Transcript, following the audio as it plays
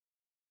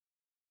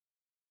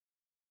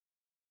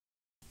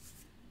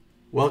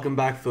Welcome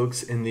back,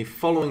 folks. In the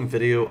following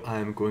video,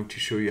 I'm going to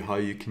show you how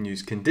you can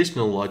use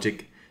conditional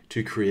logic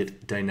to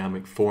create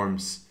dynamic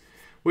forms.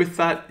 With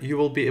that, you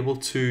will be able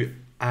to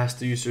ask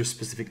the user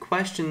specific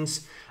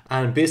questions,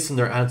 and based on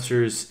their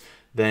answers,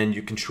 then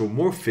you can show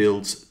more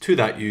fields to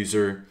that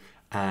user,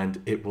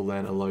 and it will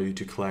then allow you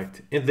to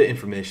collect the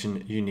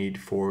information you need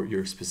for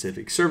your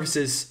specific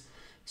services.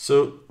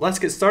 So let's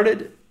get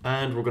started,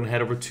 and we're going to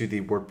head over to the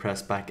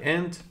WordPress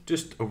backend,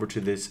 just over to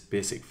this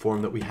basic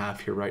form that we have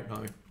here right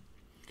now.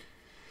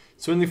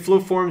 So in the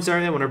Flothemes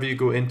area, whenever you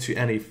go into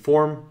any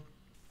form,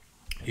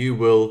 you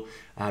will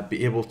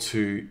be able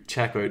to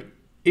check out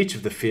each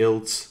of the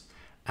fields,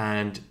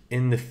 and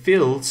in the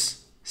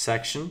fields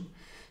section,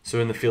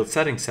 so in the field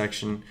settings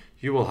section,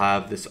 you will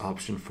have this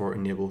option for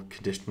enable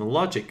conditional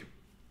logic.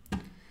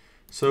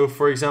 So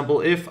for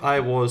example, if I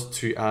was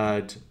to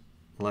add,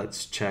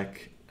 let's try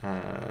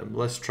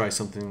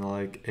something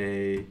like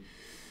a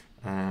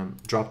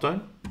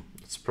drop-down.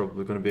 It's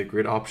probably going to be a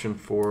great option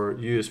for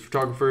you as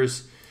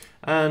photographers.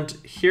 And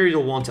here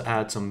you'll want to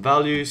add some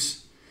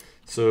values.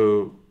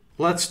 So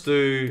let's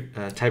do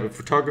a type of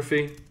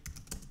photography.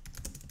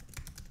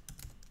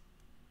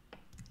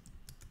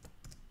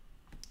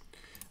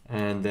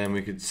 And then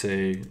we could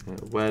say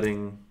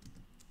wedding,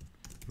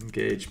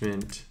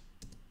 engagement,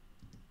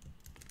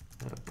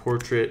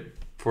 portrait,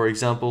 for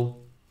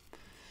example.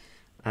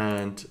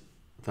 And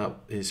that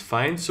is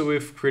fine. So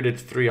we've created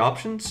 3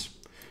 options.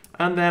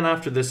 And then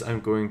after this, I'm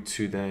going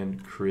to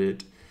then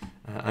create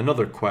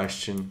another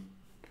question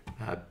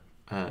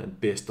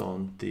based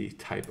on the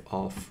type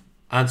of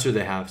answer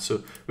they have.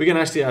 So we can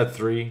actually add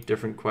 3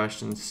 different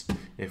questions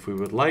if we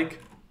would like.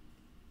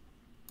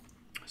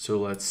 So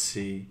let's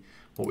see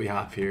what we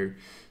have here.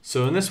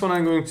 So in this one,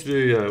 I'm going to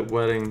do a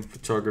wedding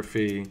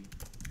photography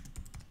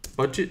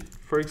budget,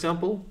 for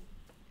example.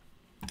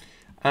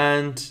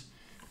 And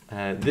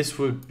this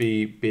would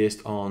be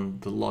based on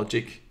the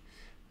logic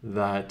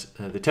that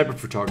the type of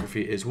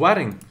photography is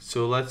wedding.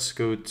 So let's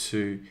go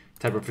to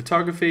type of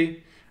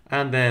photography,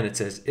 and then it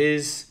says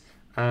is,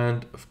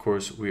 and of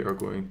course we are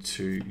going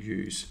to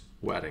use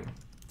wedding.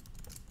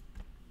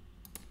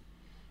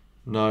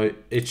 Now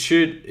it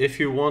should,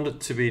 if you want it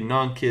to be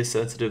non-case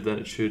sensitive, then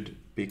it should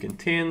be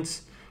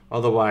contains.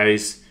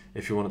 Otherwise,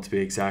 if you want it to be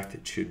exact,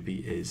 it should be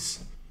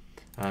is.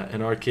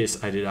 In our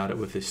case, I did add it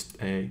with this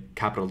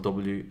capital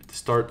W at the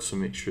start, so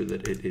make sure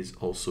that it is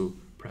also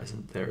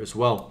present there as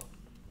well.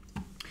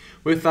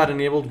 With that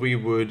enabled, we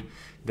would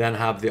then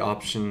have the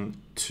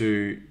option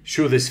to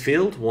show this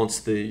field once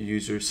the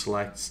user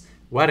selects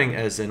wedding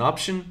as an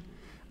option,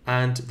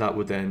 and that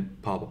would then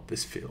pop up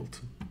this field.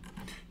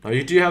 Now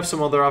you do have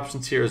some other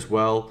options here as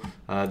well.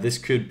 This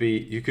could be,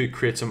 you could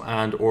create some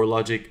and or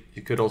logic.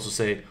 You could also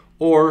say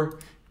or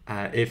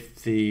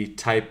if the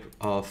type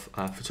of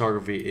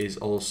photography is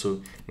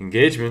also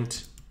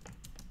engagement,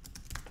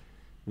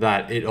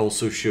 that it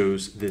also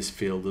shows this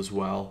field as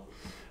well.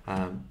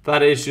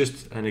 That is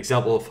just an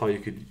example of how you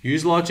could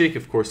use logic.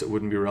 Of course, it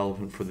wouldn't be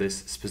relevant for this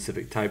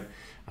specific type.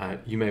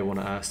 You may want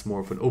to ask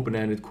more of an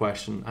open-ended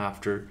question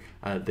after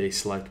they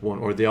select one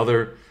or the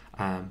other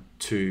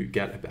to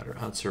get a better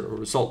answer or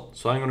result.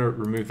 So I'm going to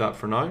remove that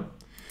for now.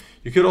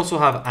 You could also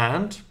have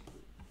and.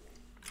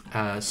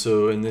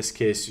 So in this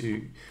case,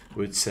 you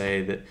would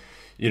say that,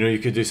 you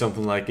could do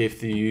something like if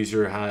the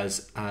user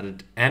has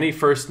added any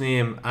first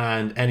name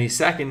and any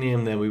second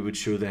name, then we would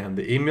show them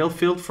the email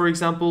field, for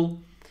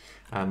example.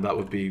 That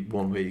would be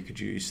one way you could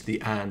use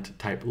the and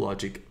type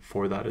logic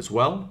for that as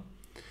well.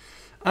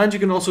 And you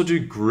can also do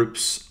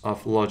groups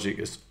of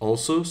logic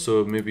also.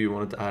 So maybe you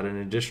wanted to add an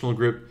additional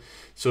group.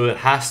 So it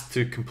has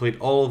to complete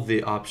all of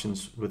the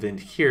options within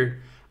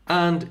here,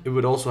 and it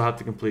would also have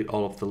to complete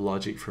all of the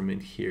logic from in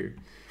here.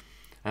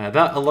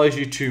 That allows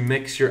you to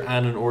mix your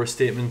and or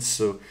statements.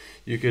 So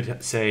you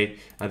could say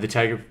the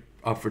type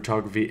of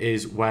photography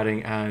is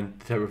wedding, and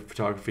the type of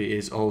photography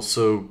is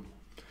also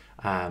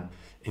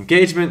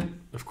engagement.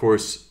 Of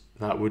course,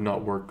 that would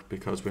not work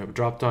because we have a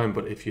drop down,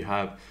 but if you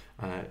have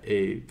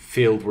a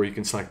field where you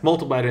can select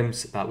multiple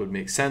items, that would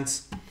make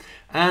sense.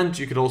 And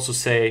you could also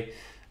say,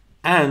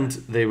 and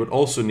they would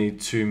also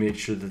need to make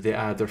sure that they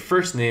add their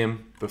first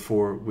name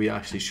before we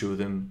actually show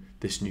them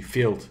this new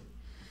field.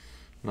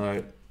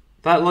 Now,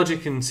 that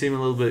logic can seem a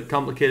little bit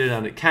complicated,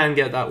 and it can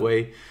get that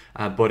way,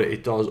 but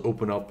it does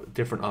open up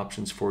different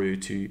options for you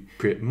to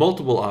create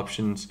multiple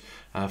options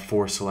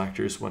for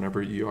selectors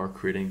whenever you are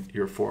creating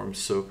your forms.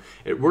 So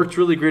it works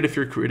really great if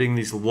you're creating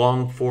these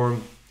long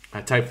form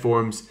type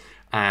forms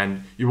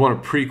and you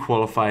want to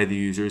pre-qualify the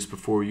users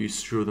before you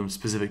show them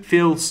specific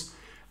fields.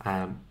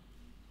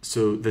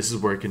 So this is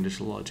where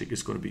conditional logic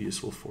is going to be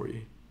useful for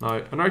you. Now,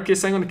 in our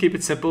case, I'm going to keep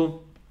it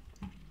simple.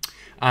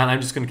 And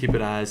I'm just going to keep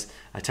it as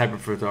a type of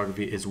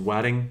photography is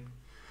wedding.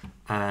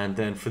 And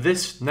then for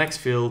this next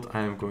field,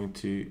 I'm going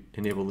to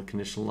enable the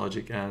conditional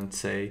logic and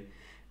say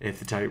if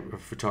the type of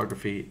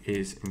photography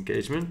is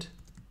engagement.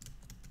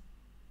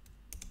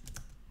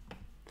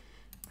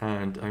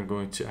 And I'm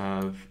going to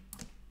have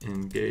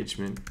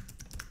engagement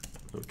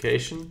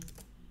location.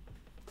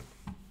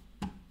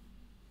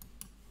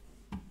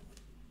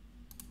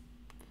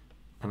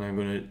 and I'm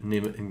going to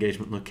name it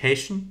engagement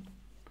location.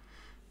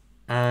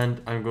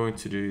 And I'm going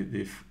to do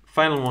the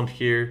final one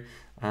here,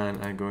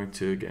 and I'm going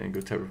to again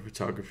go type of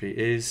photography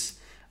is,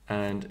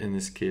 and in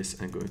this case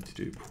I'm going to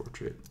do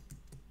portrait.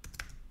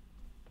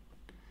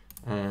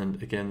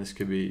 And again, this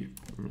could be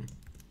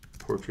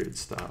portrait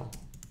style.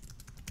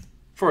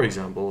 For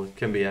example, it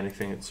can be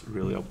anything, it's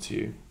really up to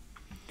you.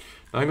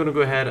 Now I'm going to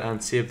go ahead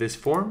and save this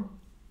form.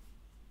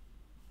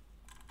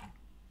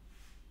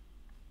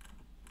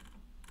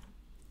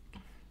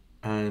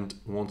 And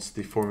once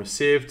the form is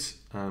saved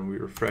and we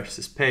refresh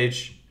this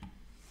page,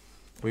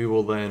 we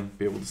will then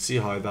be able to see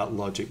how that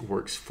logic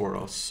works for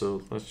us.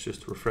 So let's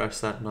just refresh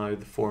that now.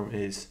 The form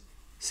is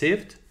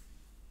saved.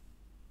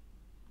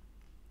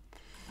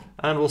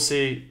 And we'll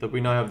see that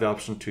we now have the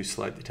option to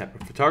select the type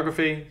of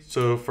photography.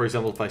 So for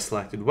example, if I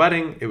selected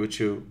wedding, it would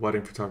show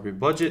wedding photography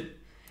budget.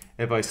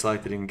 If I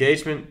selected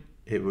engagement,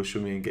 it will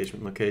show me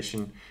engagement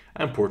location,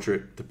 and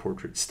portrait, the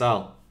portrait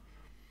style.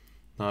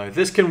 Now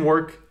this can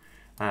work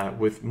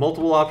with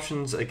multiple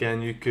options.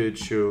 Again, you could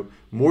show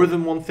more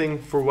than one thing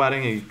for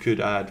wedding. You could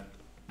add,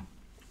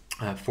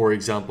 for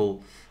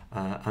example,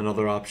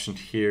 another option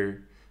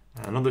here,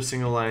 another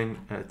single line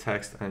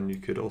text, and you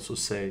could also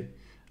say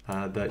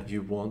that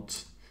you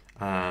want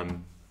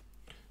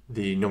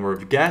the number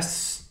of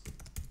guests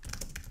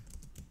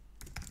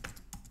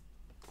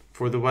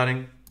for the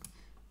wedding,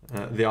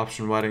 the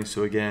option wedding.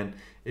 So again,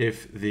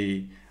 if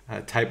the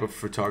type of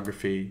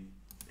photography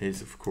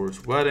is of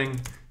course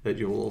wedding, that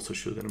you will also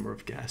show the number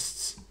of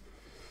guests.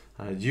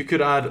 You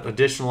could add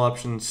additional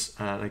options,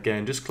 and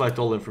again, just collect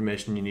all the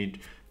information you need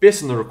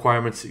based on the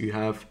requirements that you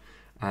have,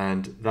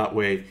 and that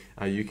way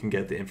you can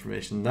get the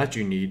information that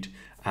you need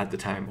at the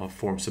time of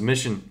form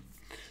submission.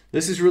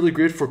 This is really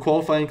great for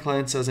qualifying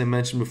clients, as I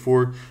mentioned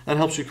before, and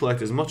helps you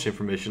collect as much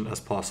information as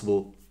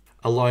possible,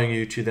 allowing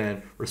you to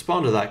then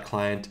respond to that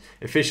client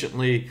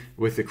efficiently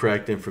with the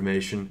correct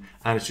information,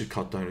 and it should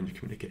cut down on your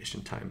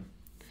communication time.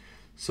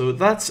 So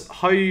that's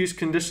how you use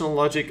conditional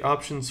logic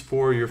options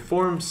for your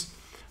forms.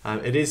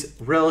 It is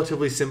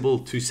relatively simple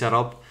to set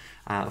up.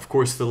 Of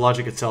course, the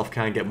logic itself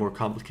can get more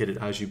complicated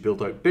as you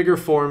build out bigger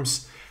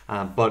forms,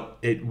 but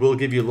it will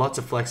give you lots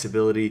of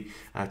flexibility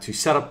to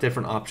set up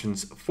different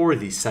options for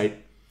the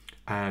site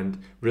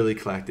and really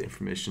collect the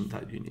information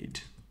that you need.